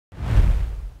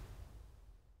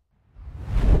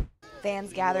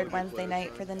Fans gathered Wednesday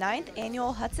night for the 9th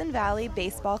annual Hudson Valley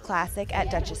Baseball Classic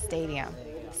at Dutchess Stadium.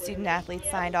 Student athletes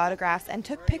signed autographs and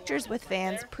took pictures with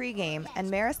fans pregame,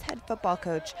 and Marist head football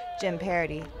coach Jim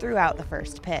Parody threw out the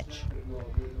first pitch.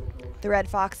 The Red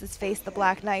Foxes faced the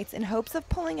Black Knights in hopes of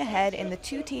pulling ahead in the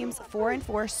two teams'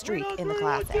 4-4 streak in the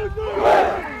Classic.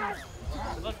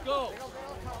 Let's go.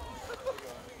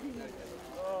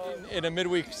 In a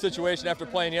midweek situation after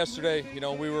playing yesterday,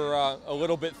 we were a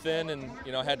little bit thin and,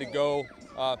 had to go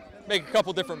make a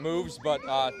couple different moves, but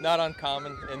not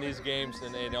uncommon in these games.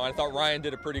 And, I thought Ryan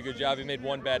did a pretty good job. He made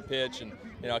one bad pitch and,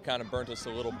 it kind of burnt us a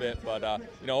little bit. But,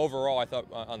 overall, I thought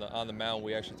on the mound,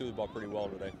 we actually threw the ball pretty well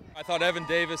today. I thought Evan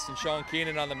Davis and Sean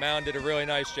Keenan on the mound did a really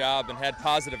nice job and had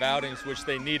positive outings, which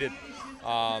they needed.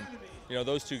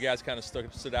 Those two guys kind of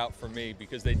stood out for me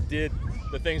because they did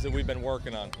the things that we've been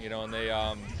working on,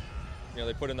 and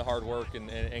they put in the hard work and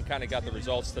kind of got the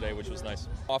results today, which was nice.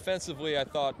 Offensively, I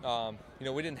thought,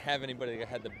 we didn't have anybody that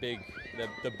had the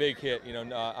big hit.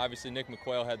 Obviously Nick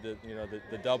McQuail had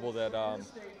the double that I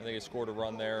think he scored a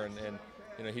run there,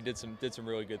 and he did some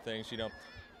really good things.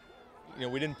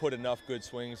 We didn't put enough good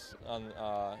swings on,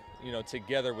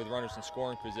 together with runners in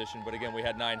scoring position. But again, we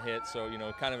had 9 hits, so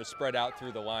kind of a spread out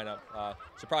through the lineup.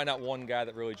 So probably not one guy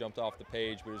that really jumped off the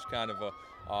page, but it was kind of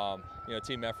a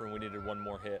team effort, and we needed one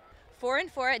more hit.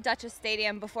 4-4 at Dutchess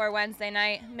Stadium before Wednesday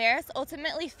night, Marist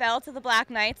ultimately fell to the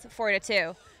Black Knights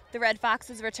 4-2. The Red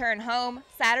Foxes return home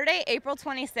Saturday, April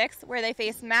 26th, where they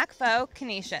face MAC foe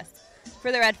Canisius.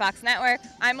 For the Red Fox Network,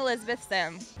 I'm Elizabeth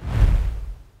Sim.